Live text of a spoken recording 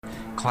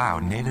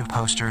Cloud Native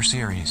Poster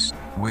Series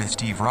with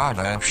Steve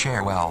Rodda of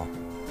Cherwell.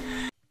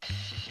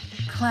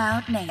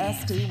 Cloud native,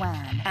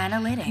 SD-WAN,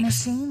 analytics,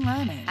 machine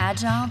learning,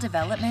 agile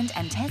development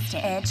and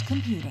testing, edge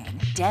computing,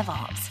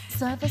 DevOps,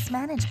 service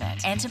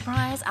management,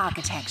 enterprise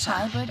architecture,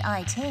 hybrid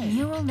IT,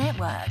 neural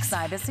networks,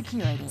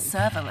 cybersecurity,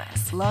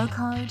 serverless,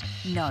 low-code,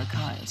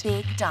 no-code,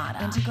 big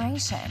data,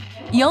 integration.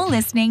 You're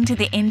listening to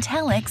the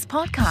Intellyx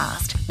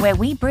podcast, where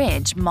we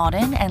bridge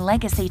modern and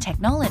legacy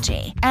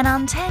technology and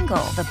untangle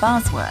the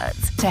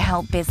buzzwords to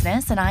help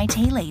business and IT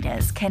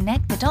leaders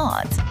connect the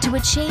dots to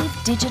achieve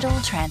digital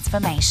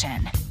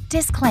transformation.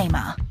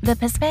 Disclaimer: the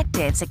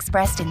perspectives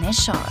expressed in this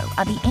show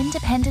are the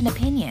independent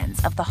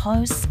opinions of the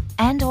hosts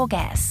and/or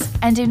guests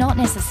and do not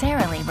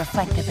necessarily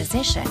reflect the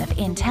position of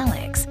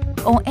Intellyx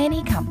or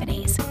any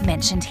companies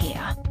mentioned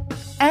here.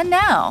 And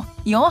now,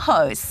 your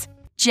hosts,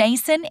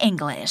 Jason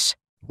English.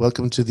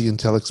 Welcome to the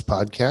Intellyx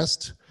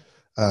podcast.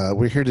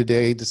 We're here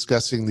today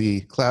discussing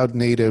the cloud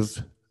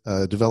native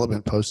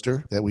development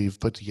poster that we've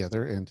put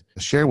together, and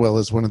Cherwell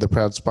is one of the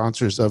proud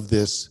sponsors of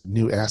this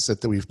new asset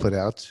that we've put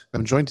out.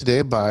 I'm joined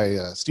today by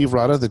Steve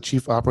Rodda, the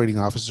Chief Operating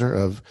Officer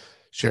of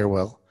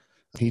Cherwell.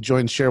 He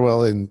joined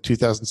Cherwell in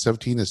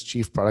 2017 as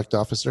Chief Product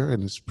Officer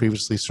and has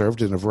previously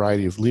served in a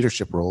variety of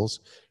leadership roles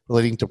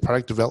relating to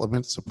product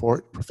development,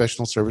 support,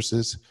 professional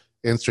services,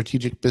 and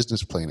strategic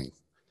business planning.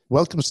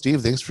 Welcome,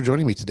 Steve. Thanks for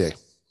joining me today.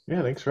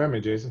 Yeah, thanks for having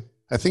me, Jason.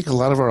 I think a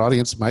lot of our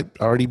audience might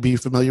already be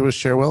familiar with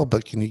Cherwell,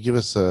 but can you give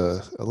us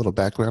a little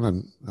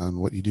background on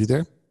what you do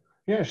there?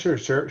 Yeah, sure.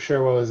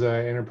 Cherwell is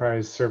an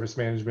enterprise service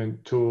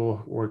management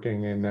tool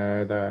working in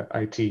the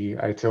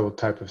ITIL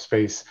type of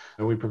space.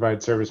 And we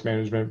provide service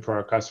management for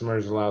our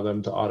customers, allow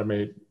them to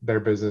automate their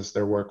business,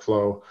 their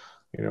workflow,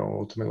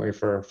 ultimately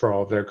for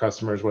all of their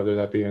customers, whether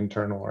that be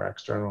internal or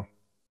external.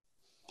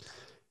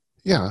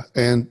 Yeah,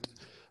 and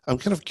I'm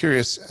kind of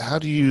curious, how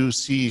do you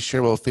see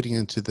Cherwell fitting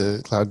into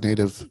the cloud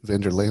native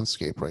vendor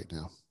landscape right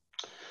now?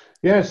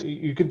 Yes,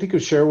 you can think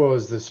of Cherwell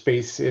as the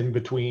space in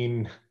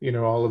between,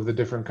 all of the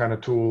different kind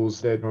of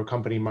tools that a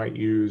company might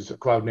use,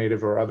 cloud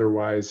native or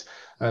otherwise.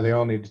 They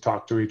all need to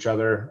talk to each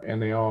other,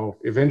 and they all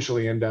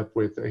eventually end up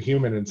with a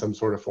human in some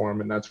sort of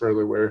form. And that's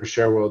really where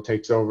Cherwell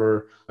takes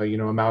over,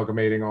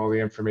 amalgamating all the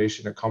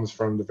information that comes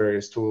from the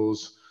various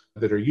tools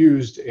that are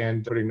used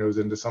and putting those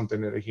into something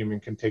that a human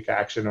can take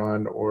action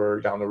on or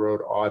down the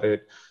road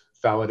audit,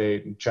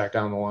 validate, and check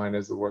down the line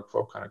as the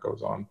workflow kind of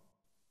goes on.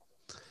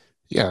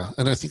 Yeah,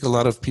 and I think a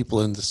lot of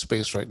people in this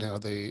space right now,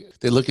 they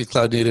look at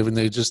cloud native and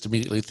they just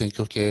immediately think,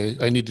 okay,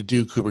 I need to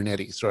do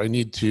Kubernetes or I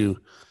need to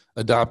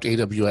adopt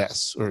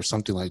AWS or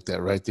something like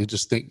that, right? They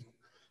just think,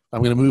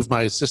 I'm going to move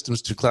my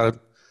systems to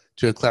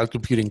a cloud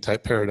computing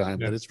type paradigm,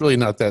 But it's really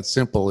not that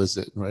simple, is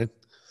it, right?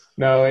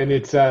 No, and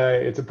it's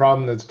a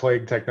problem that's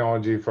plagued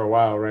technology for a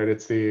while, right?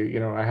 It's the,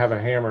 I have a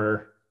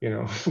hammer,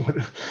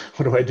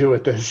 what do I do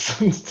with this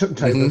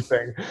type of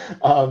thing?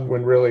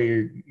 When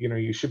really,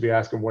 you should be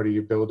asking, what are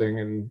you building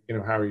and,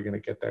 how are you going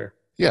to get there?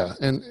 Yeah,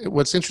 and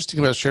what's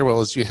interesting about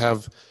Cherwell is you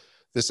have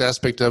this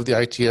aspect of the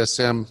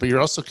ITSM, but you're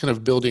also kind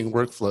of building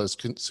workflows.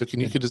 Can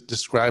you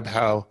describe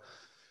how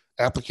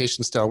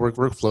application style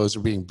workflows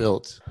are being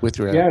built with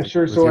your Yeah,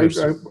 sure. So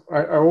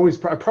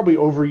I probably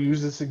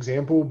overuse this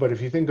example, but if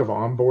you think of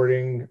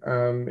onboarding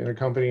in a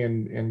company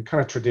and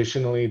kind of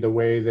traditionally the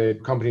way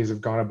that companies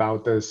have gone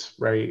about this,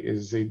 right,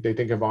 is they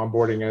think of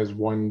onboarding as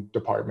one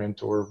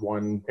department or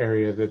one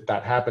area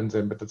that happens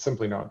in, but that's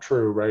simply not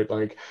true, right?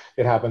 Like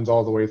it happens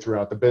all the way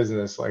throughout the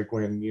business. Like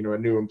when, a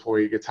new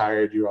employee gets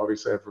hired, you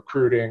obviously have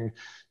recruiting,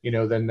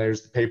 then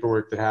there's the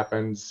paperwork that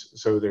happens.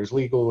 So there's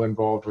legal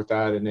involved with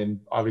that. And then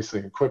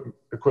obviously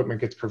equipment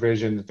gets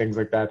provisioned and things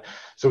like that.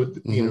 So,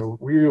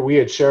 we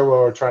at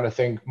Cherwell are trying to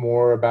think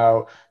more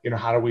about,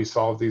 how do we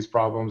solve these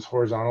problems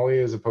horizontally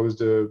as opposed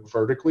to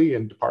vertically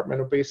in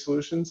departmental-based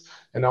solutions.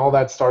 And all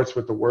that starts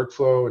with the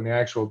workflow and the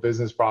actual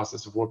business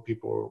process of what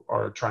people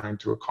are trying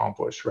to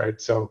accomplish, right?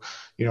 So,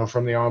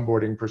 from the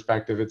onboarding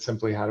perspective, it's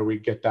simply how do we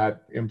get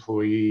that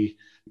employee,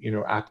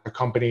 at the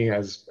company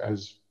as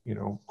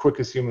quick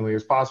as humanly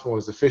as possible,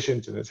 as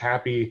efficient and as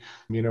happy,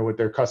 with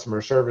their customer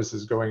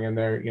services going in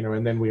there,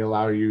 and then we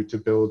allow you to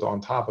build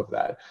on top of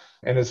that.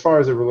 And as far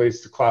as it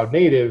relates to cloud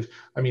native,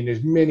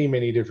 there's many,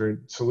 many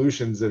different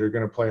solutions that are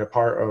going to play a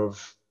part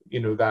of,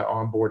 that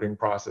onboarding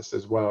process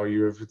as well.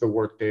 You have the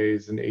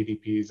Workdays and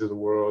ADPs of the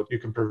world. You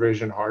can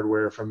provision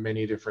hardware from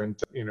many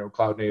different,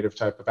 cloud native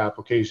type of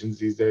applications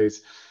these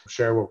days.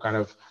 Cherwell kind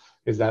of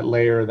is that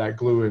layer, that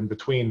glue in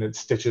between that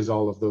stitches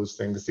all of those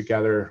things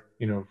together,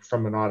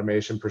 from an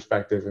automation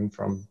perspective and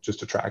from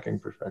just a tracking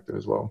perspective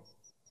as well.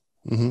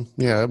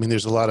 Yeah,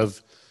 there's a lot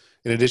of,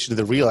 in addition to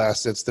the real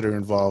assets that are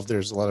involved,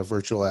 there's a lot of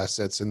virtual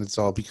assets, and it's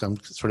all become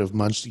sort of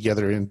munched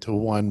together into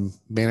one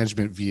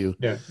management view.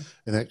 Yeah.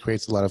 And that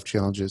creates a lot of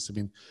challenges.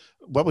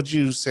 What would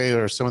you say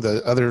are some of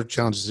the other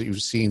challenges that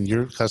you've seen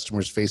your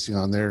customers facing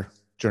on their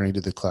journey to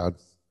the cloud?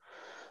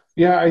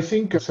 Yeah, I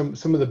think some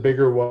of the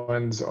bigger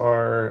ones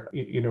are,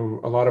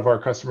 a lot of our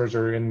customers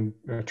are in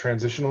a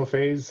transitional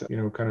phase,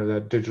 kind of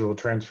that digital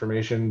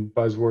transformation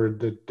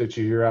buzzword that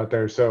you hear out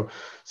there. So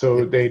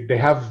Yeah. they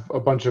have a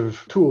bunch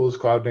of tools,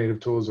 cloud native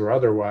tools or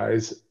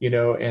otherwise,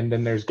 and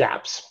then there's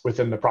gaps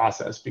within the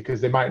process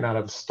because they might not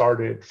have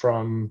started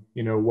from,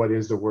 what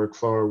is the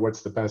workflow or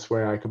what's the best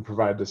way I can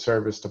provide the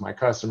service to my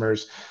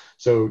customers.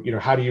 So,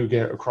 how do you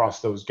get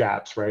across those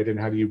gaps, right? And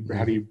how do you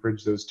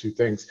bridge those two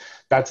things?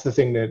 That's the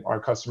thing that our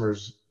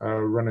customers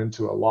run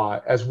into a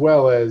lot, as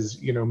well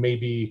as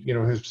maybe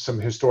some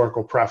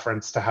historical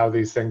preference to how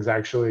these things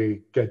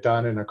actually get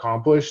done and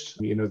accomplished.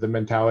 The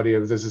mentality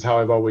of this is how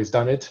I've always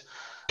done it.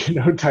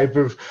 Type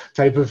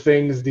of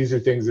things. These are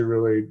things that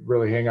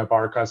really hang up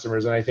our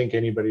customers, and I think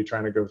anybody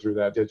trying to go through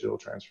that digital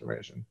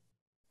transformation.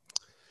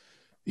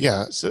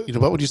 Yeah. So,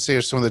 what would you say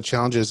are some of the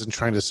challenges in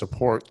trying to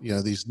support,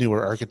 these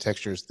newer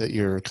architectures that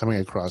you're coming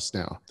across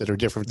now that are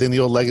different than the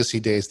old legacy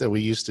days that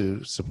we used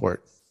to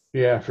support?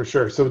 Yeah, for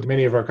sure. So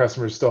many of our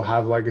customers still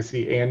have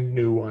legacy and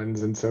new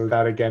ones. And so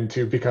that again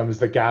too becomes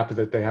the gap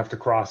that they have to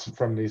cross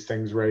from these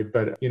things, right?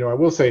 But I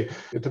will say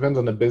it depends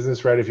on the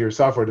business, right? If you're a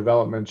software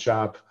development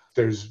shop,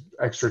 there's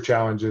extra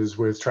challenges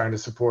with trying to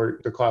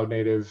support the cloud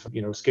native,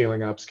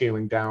 scaling up,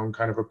 scaling down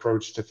kind of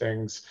approach to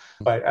things.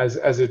 But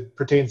as it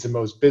pertains to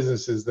most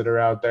businesses that are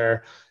out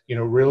there,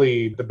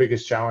 really the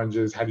biggest challenge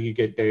is how do you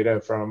get data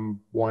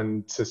from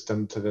one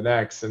system to the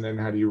next? And then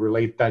how do you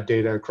relate that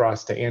data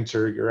across to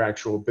answer your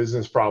actual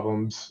business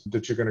problems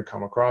that you're going to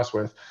come across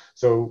with?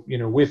 So,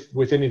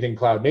 with anything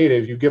cloud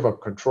native, you give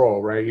up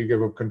control, right? You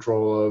give up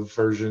control of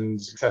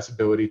versions,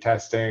 accessibility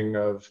testing,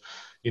 of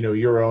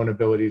your own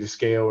ability to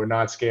scale or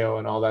not scale,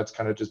 and all that's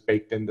kind of just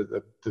baked into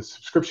the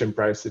subscription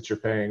price that you're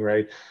paying,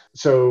 right?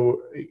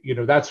 So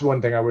that's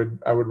one thing I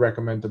would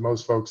recommend to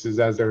most folks is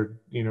as they're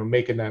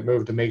making that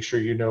move to make sure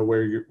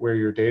where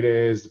your data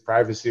is, the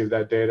privacy of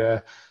that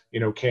data,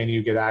 can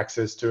you get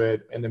access to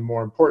it, and then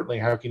more importantly,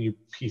 how can you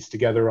piece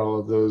together all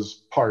of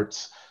those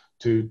parts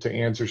to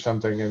answer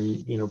something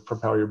and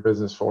propel your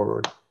business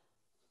forward.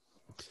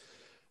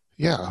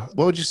 Yeah.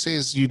 What would you say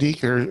is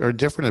unique or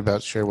different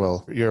about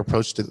Cherwell, your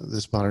approach to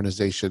this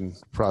modernization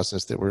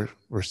process that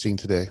we're seeing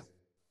today?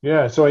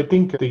 Yeah, so I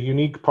think the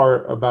unique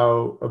part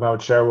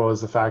about Cherwell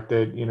is the fact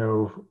that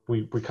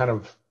we kind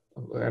of,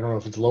 I don't know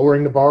if it's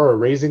lowering the bar or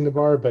raising the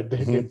bar, but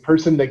the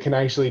person that can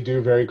actually do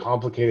very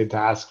complicated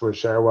tasks with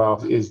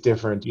Cherwell is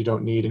different. You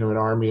don't need an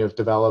army of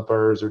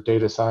developers or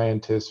data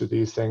scientists or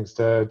these things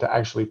to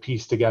actually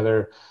piece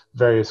together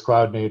various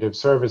cloud native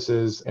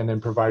services and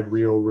then provide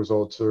real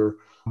results, or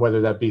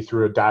whether that be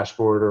through a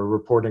dashboard or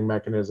reporting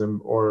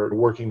mechanism or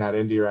working that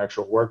into your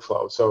actual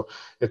workflow. So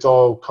it's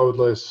all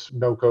codeless,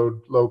 no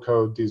code, low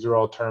code. These are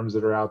all terms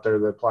that are out there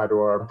that apply to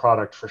our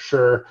product for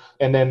sure.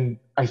 And then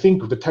I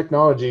think the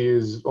technology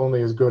is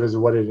only as good as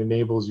what it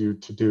enables you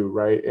to do,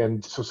 right?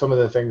 And so some of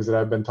the things that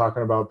I've been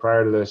talking about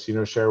prior to this,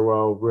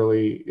 Cherwell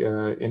really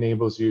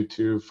enables you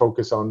to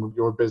focus on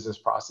your business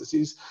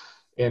processes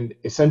and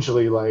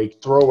essentially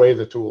like throw away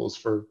the tools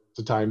for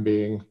the time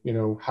being.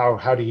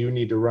 How do you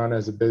need to run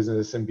as a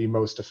business and be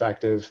most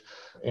effective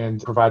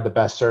and provide the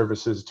best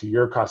services to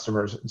your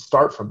customers, and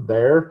start from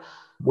there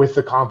with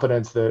the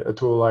confidence that a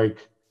tool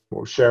like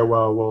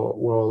Cherwell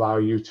will allow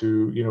you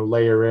to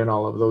layer in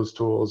all of those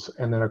tools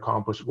and then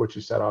accomplish what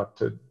you set out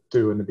to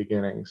do in the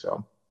beginning.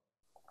 So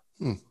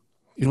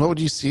what would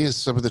you see as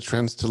some of the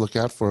trends to look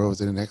out for over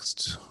the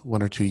next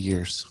 1 or 2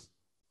 years?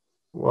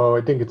 Well,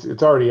 I think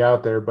it's already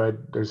out there,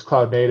 but there's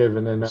cloud native,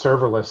 and then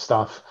serverless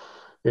stuff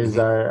is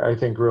I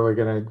think really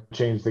going to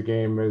change the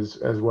game as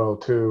well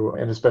too.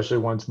 And especially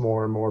once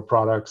more and more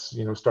products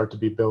start to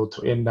be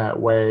built in that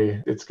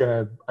way, it's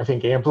going to, I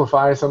think,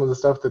 amplify some of the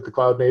stuff that the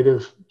cloud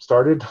native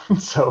started.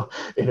 So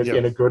in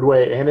a good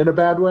way and in a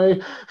bad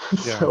way.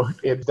 Yeah. So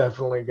it's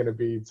definitely going to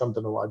be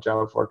something to watch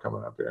out for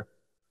coming up here.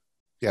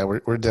 Yeah,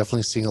 we're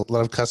definitely seeing a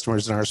lot of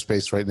customers in our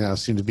space right now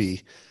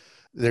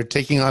they're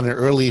taking on an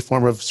early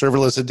form of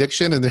serverless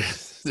addiction, and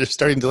they're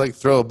starting to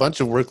throw a bunch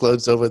of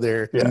workloads over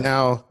there. Yeah. And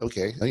now,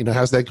 okay,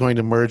 how's that going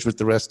to merge with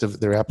the rest of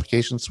their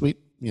application suite?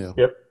 Yep.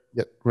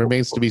 It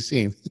remains to be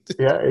seen.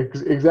 Yeah,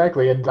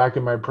 exactly. And back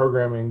in my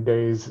programming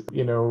days,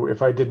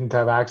 if I didn't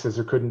have access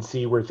or couldn't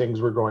see where things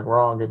were going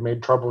wrong, it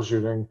made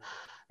troubleshooting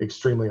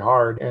extremely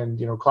hard. And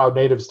cloud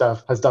native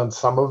stuff has done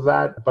some of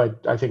that, but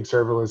I think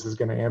serverless is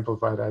going to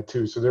amplify that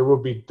too. So there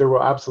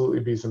will absolutely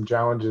be some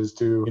challenges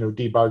to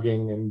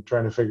debugging and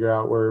trying to figure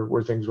out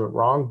where things went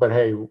wrong. But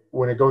hey,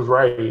 when it goes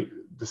right,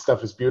 the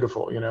stuff is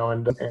beautiful,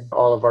 and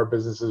all of our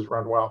businesses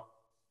run well.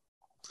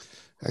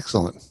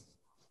 Excellent.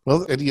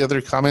 Well, any other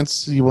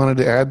comments you wanted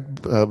to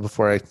add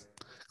before I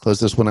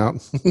close this one out?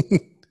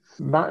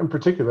 Not in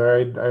particular.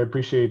 I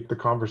appreciate the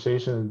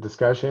conversation and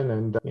discussion,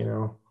 and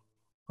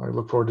I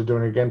look forward to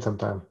doing it again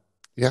sometime.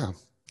 Yeah.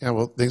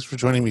 Well, thanks for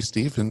joining me,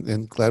 Steve,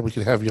 and glad we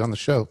could have you on the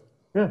show.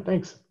 Yeah,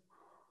 thanks.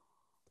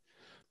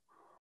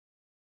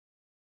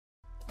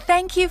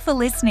 Thank you for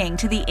listening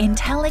to the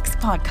Intellyx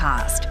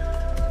podcast.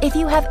 If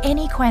you have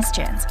any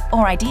questions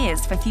or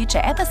ideas for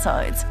future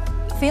episodes,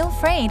 feel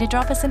free to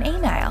drop us an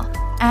email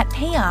at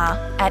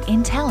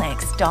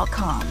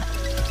pr@intellyx.com.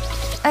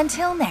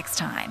 Until next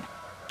time,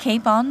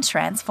 keep on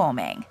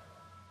transforming.